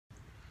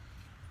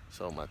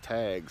So my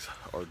tags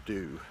are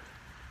due,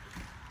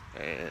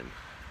 and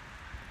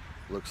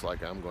looks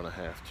like I'm gonna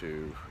have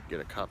to get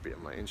a copy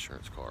of my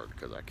insurance card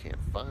because I can't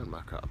find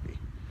my copy.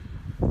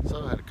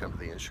 So I had to come to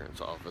the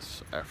insurance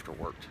office after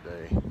work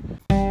today.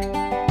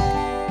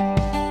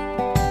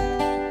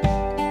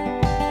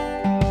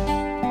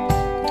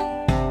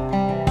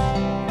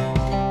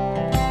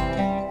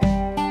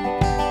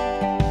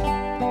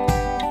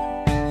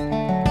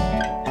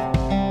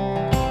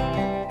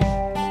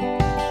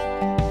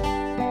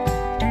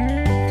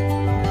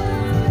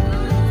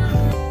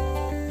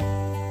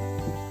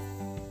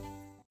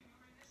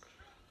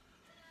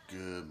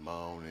 Good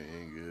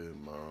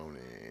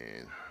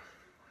morning.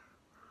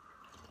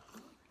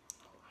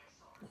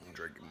 I'm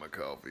drinking my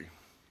coffee,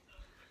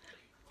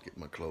 get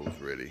my clothes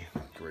ready,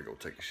 go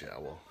take a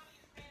shower.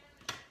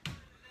 I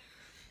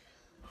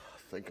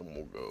think I'm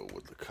gonna go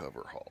with the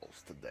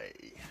coveralls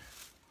today.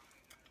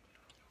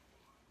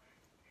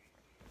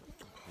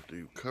 I'll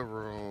do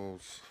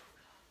coveralls.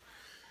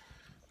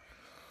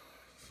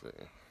 Let's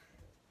see.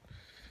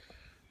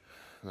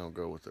 And I'll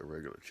go with a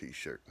regular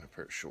t-shirt and a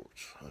pair of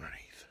shorts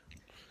underneath.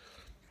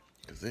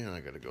 Because then I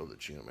got to go to the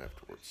gym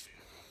afterwards.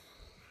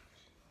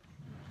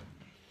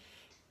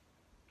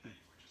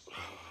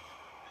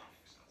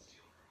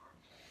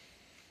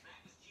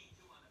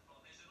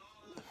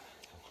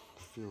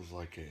 Feels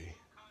like a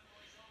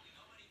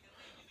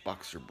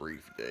boxer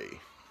brief day.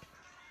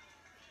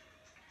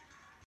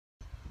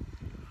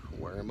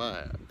 Where am I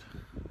at?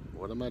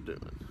 What am I doing?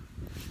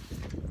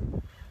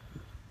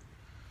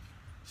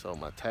 So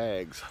my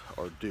tags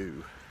are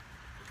due,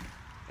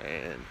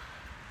 and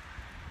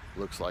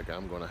looks like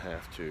I'm gonna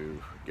have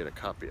to get a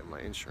copy of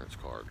my insurance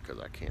card because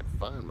I can't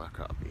find my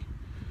copy.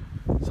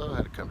 So I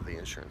had to come to the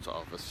insurance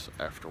office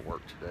after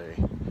work today.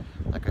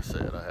 Like I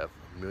said, I have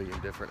a million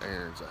different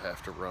errands I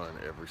have to run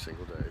every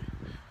single day.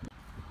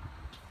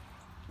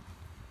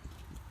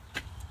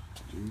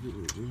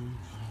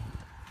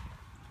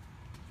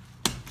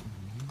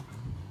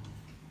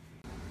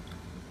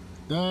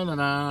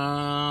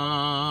 Da-da-da!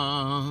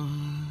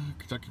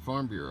 Kentucky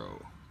Farm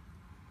Bureau.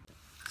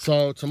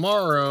 So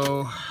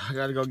tomorrow, I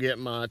gotta go get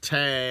my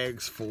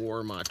tags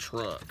for my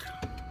truck.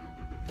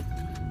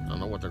 I don't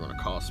know what they're gonna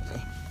cost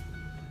me.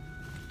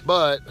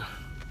 But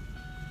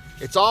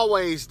it's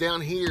always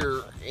down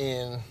here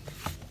in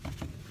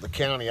the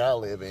county I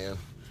live in.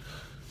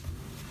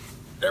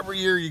 Every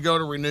year you go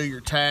to renew your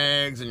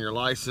tags and your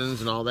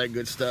license and all that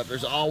good stuff,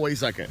 there's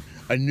always like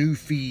a new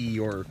fee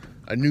or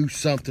a new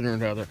something or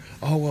another.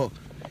 Oh, well,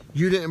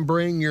 you didn't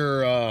bring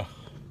your, I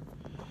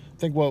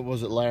think what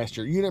was it last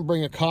year? You didn't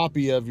bring a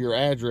copy of your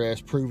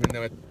address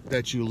proving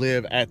that you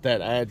live at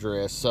that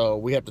address, so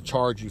we have to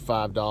charge you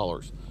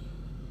 $5.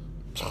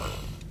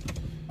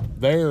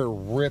 They're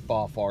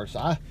rip-off artists.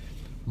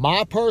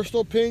 My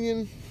personal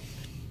opinion,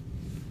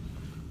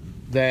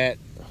 that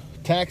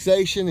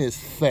taxation is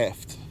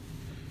theft,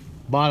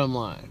 bottom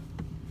line.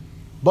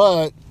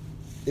 But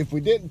if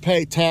we didn't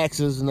pay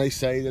taxes, and they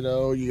say that,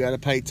 oh, you got to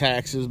pay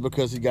taxes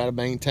because you got to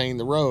maintain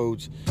the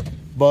roads,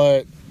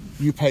 but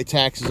you pay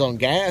taxes on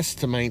gas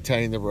to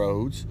maintain the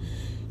roads,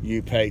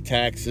 you pay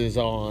taxes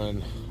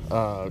on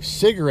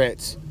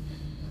cigarettes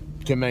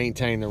to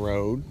maintain the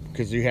road,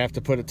 because you have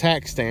to put a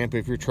tax stamp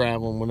if you're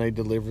traveling when they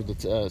deliver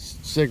the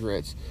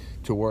cigarettes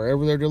to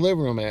wherever they're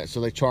delivering them at,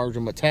 so they charge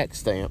them a tax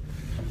stamp.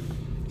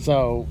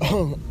 So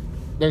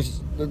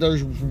there's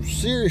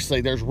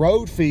seriously, there's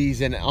road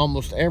fees in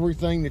almost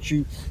everything that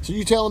you, so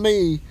you telling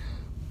me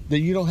that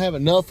you don't have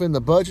enough in the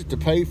budget to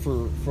pay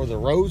for the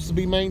roads to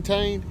be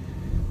maintained?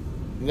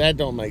 That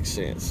don't make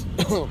sense.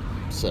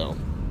 So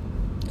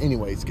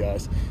anyways,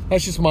 guys,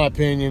 that's just my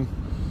opinion.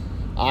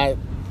 I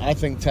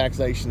think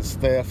taxation's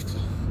theft,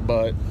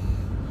 but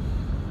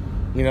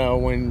you know,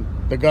 when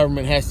the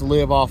government has to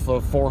live off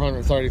of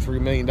 $433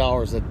 million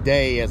a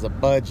day as a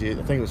budget,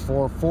 I think it was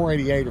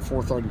 488 or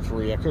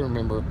 433, I couldn't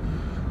remember,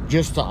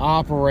 just to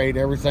operate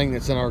everything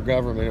that's in our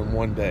government in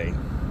one day.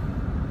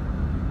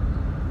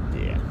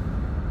 Yeah,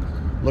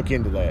 look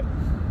into that.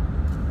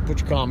 Put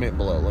your comment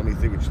below, let me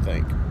see what you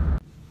think.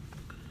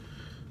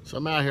 So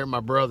I'm out here at my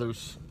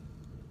brother's.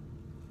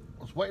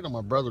 I was waiting on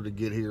my brother to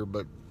get here,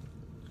 but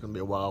it's gonna be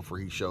a while before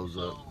he shows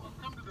up. I've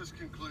come to this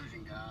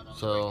conclusion, guys.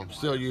 So I'm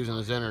still using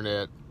his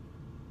internet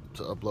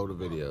to upload a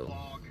video.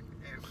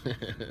 When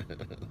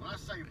I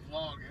say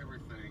vlog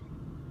everything,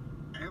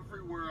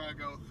 everywhere I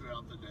go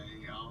throughout the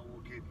day, I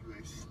will give you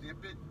a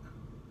snippet.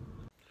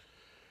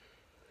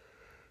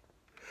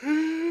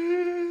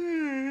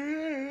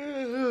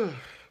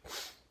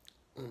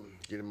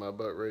 Getting my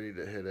butt ready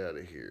to head out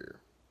of here.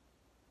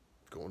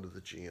 Going to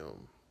the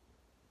gym.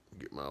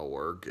 Get my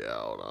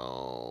workout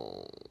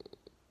on,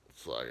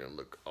 so I can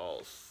look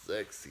all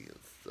sexy and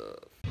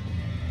stuff.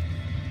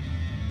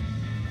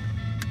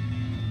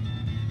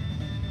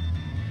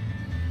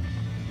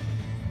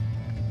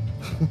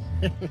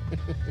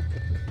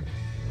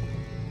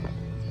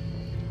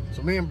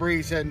 So me and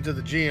Bree's heading to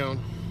the gym.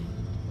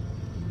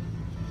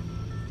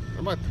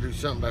 I'm about to do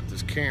something about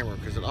this camera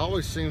because it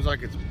always seems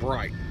like it's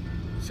bright.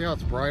 See how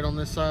it's bright on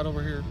this side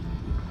over here?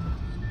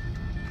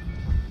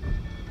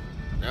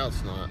 Now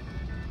it's not.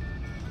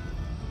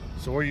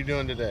 So what are you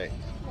doing today?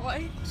 What?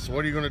 So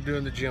what are you going to do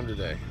in the gym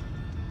today?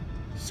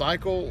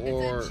 Cycle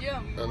or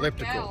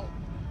elliptical?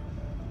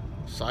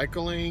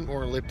 Cycling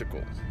or elliptical?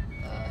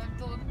 If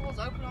the elliptical's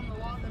open on the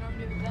wall, then I'm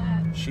doing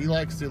that. She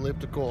likes the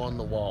elliptical on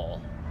the wall.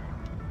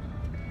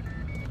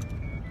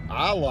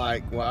 I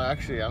like, well,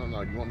 actually, I don't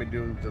know. You want me to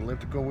do the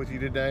elliptical with you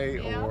today,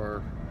 Yeah.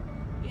 or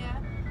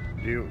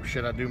Yeah.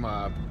 should I do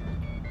my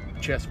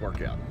chest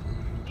workout?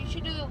 You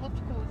should do the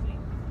elliptical with me.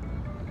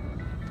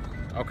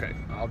 Okay,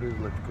 I'll do the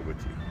elliptical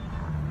with you.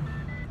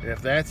 And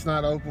if that's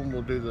not open,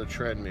 we'll do the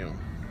treadmill.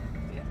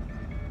 Yeah.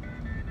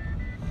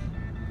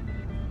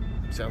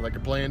 Sounds like a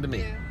plan to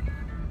me. Yeah.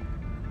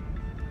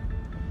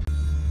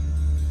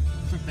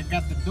 Looks like they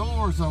got the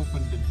doors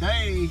open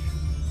today.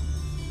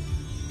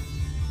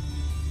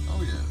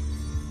 Oh yeah.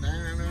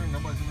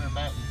 Nobody's in there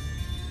batting.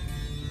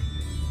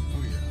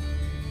 Oh yeah.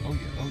 Oh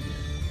yeah. Oh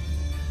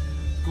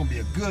yeah. It's gonna be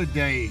a good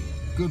day.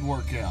 Good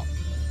workout.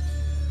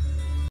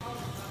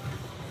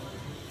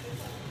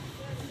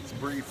 It's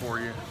Bree for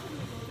you.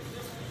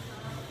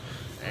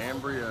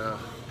 Ambria.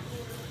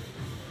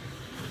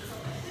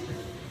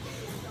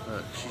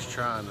 Look, she's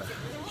trying to.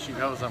 She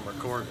knows I'm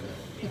recording.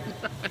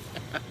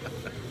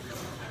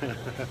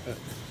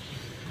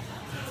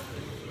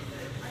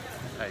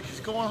 Hey, she's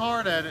going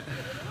hard at it.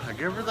 I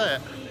give her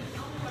that.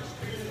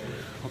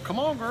 Well, come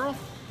on, girl.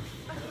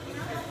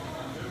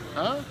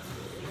 Huh?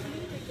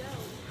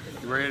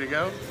 You ready to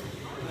go?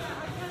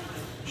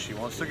 She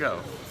wants to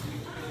go.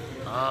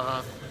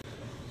 Uh-huh.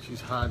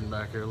 She's hiding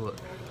back here, look.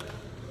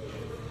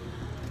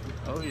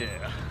 Oh,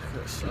 yeah.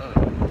 Good son.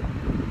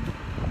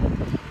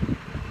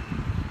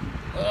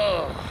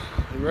 Oh,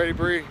 you ready,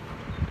 Bree?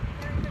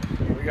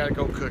 We gotta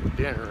go cook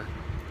dinner.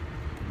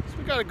 So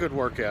we got a good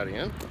workout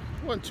in.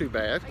 Wasn't too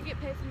bad. I get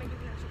paid for making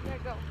dinner, so we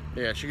gotta go.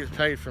 Yeah, she gets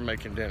paid for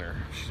making dinner.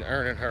 She's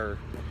earning her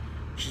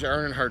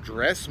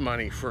dress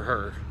money for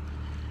her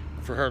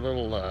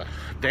little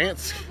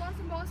dance.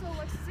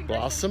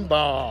 Blossom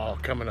Ball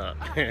coming up.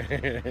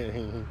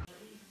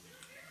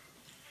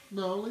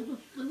 No, leave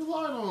the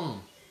light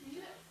on.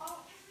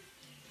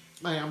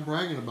 Hey, I'm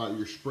bragging about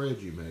your spread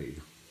you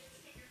made.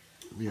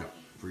 Yeah,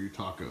 for your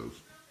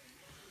tacos.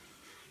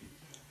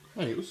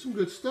 Hey, it was some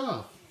good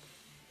stuff.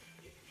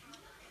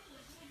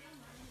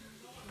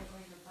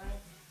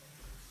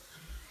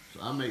 So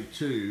I made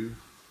 2.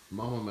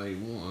 Mama made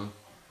 1.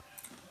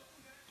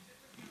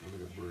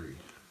 Look at Bree.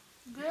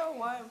 Go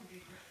away.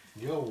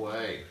 Go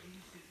away.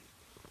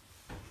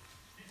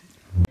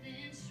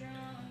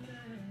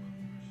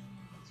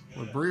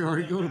 Would Bree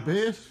already go to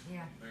bed?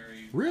 Yeah.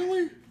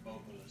 Really?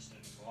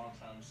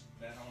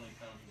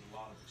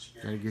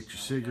 Gotta get your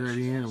cigarette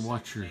in and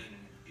watch your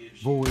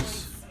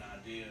voice.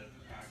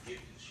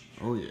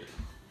 Oh yeah.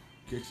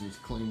 Kitchen's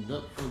cleaned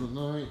up for the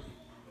night.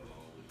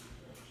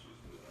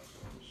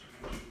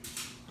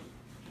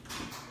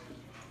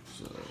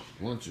 So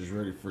lunch is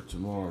ready for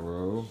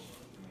tomorrow.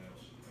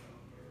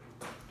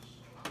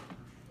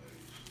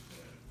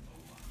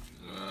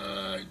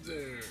 Right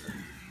there.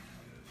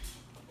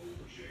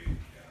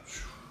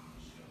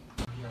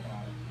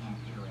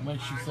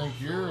 Makes you think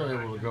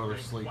you're able to go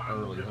to sleep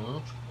early,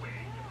 huh?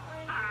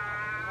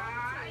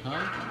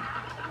 Huh?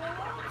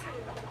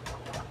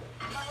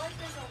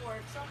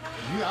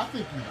 Yeah, I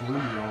think you blew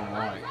your own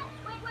light.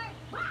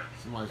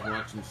 Somebody's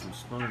watching some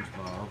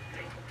SpongeBob.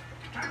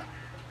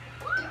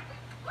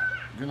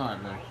 Good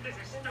night, man.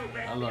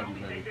 I love you,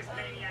 baby.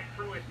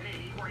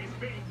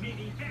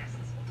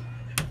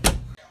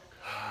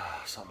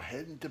 So I'm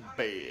heading to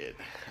bed.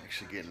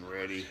 Actually getting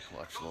ready,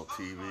 watching a little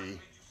TV.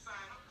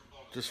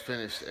 Just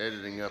finished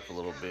editing up a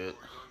little bit.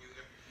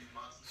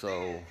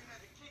 So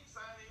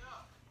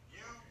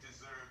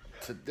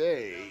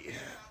today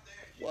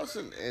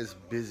wasn't as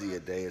busy a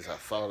day as I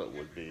thought it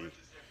would be.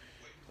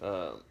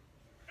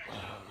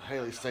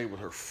 Haley stayed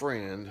with her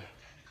friend,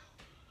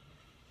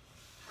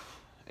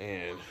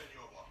 and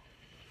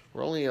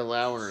we're only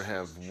allowing her to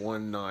have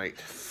one night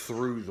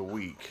through the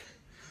week.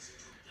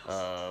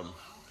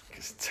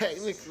 Because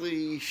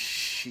technically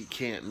she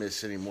can't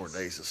miss any more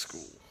days of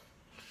school.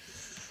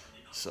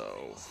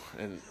 So,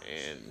 and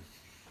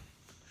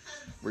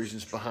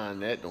reasons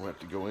behind that, don't have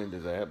to go into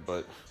that,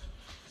 but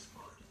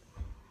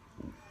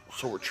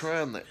so we're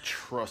trying that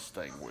trust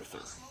thing with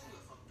her.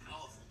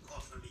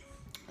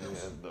 And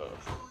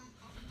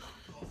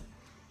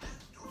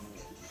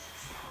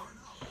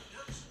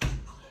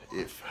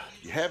if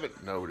you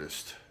haven't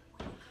noticed,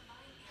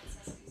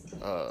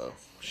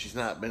 she's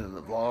not been in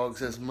the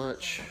vlogs as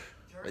much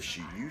as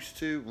she used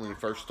to when we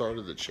first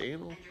started the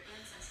channel.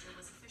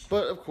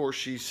 But of course,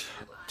 she's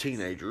a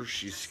teenager,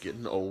 she's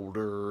getting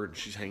older, and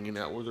she's hanging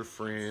out with her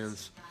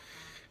friends.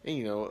 And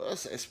you know,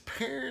 us as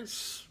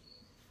parents,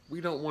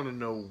 we don't want to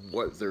know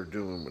what they're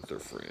doing with their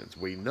friends.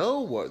 We know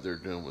what they're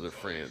doing with their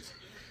friends,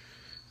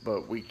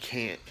 but we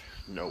can't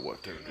know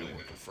what they're doing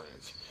with their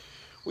friends.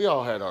 We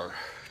all had our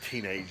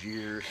teenage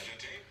years.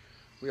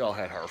 We all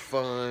had our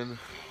fun.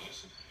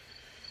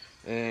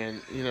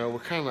 And, you know, we're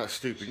kind of not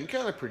stupid. You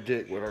kind of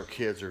predict what our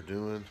kids are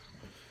doing.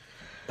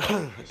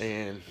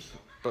 And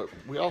But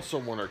we also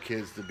want our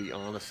kids to be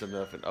honest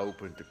enough and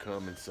open to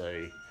come and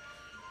say,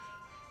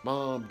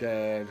 Mom,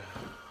 Dad,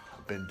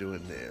 I've been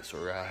doing this,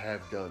 or I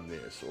have done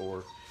this,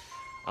 or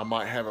I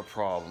might have a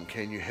problem.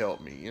 Can you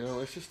help me? You know,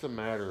 it's just a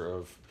matter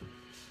of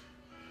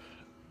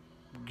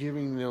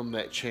giving them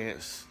that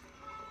chance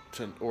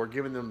to, or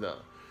giving them the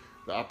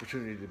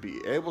opportunity to be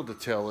able to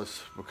tell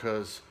us,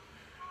 because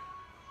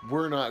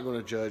we're not going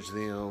to judge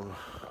them.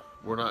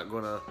 We're not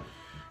going to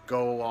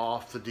go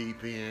off the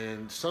deep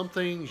end. Some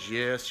things,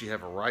 yes, you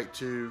have a right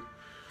to,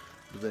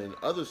 but then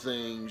other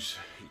things,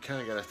 you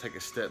kind of got to take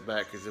a step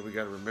back, because then we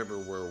got to remember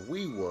where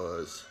we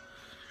was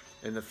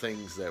and the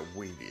things that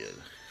we did,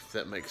 if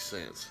that makes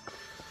sense.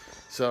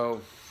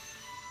 So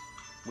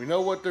we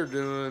know what they're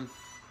doing.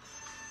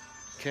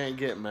 Can't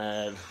get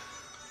mad.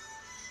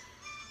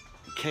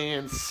 You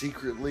can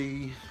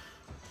secretly,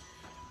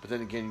 but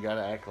then again, you got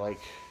to act like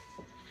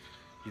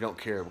you don't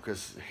care,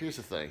 because here's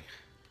the thing.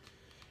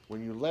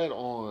 When you let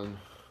on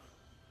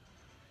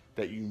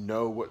that you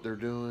know what they're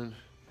doing,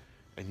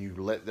 and you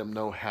let them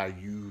know how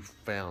you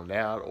found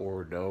out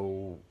or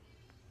know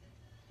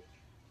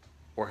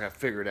or have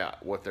figured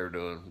out what they're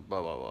doing,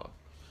 blah, blah, blah.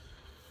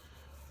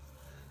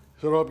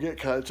 So I'm getting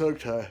kind of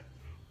tongue-tied.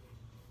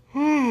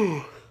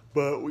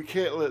 But we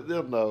can't let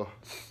them know,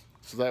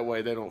 so that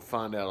way they don't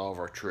find out all of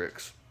our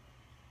tricks.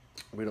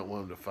 We don't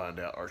want them to find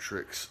out our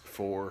tricks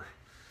for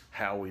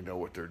how we know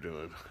what they're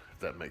doing, if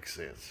that makes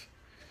sense.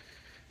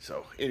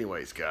 So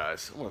anyways,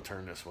 guys, I'm going to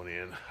turn this one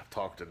in. I've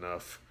talked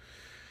enough.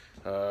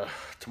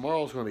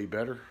 Tomorrow's going to be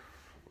better.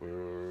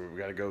 We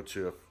got to go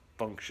to a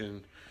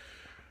function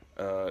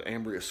at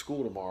Ambria's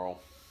school tomorrow.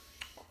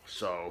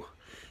 So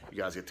you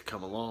guys get to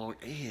come along,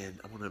 and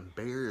I'm going to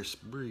embarrass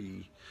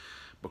Bree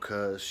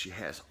because she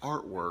has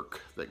artwork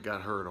that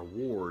got her an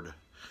award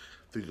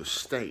through the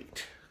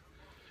state.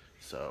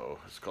 So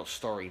it's called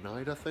Starry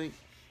Night, I think.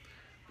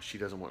 She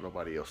doesn't want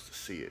nobody else to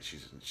see it.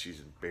 She's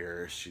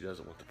embarrassed. She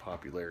doesn't want the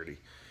popularity.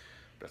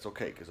 That's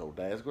okay, because old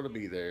Dad's going to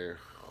be there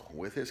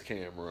with his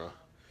camera,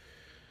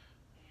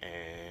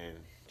 and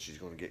she's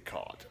going to get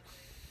caught.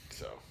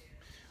 So,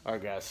 all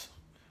right, guys.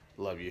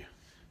 Love you.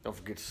 Don't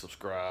forget to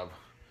subscribe.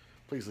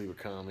 Please leave a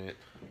comment.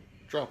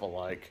 Drop a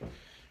like.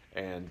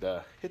 And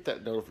hit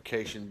that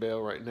notification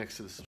bell right next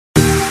to the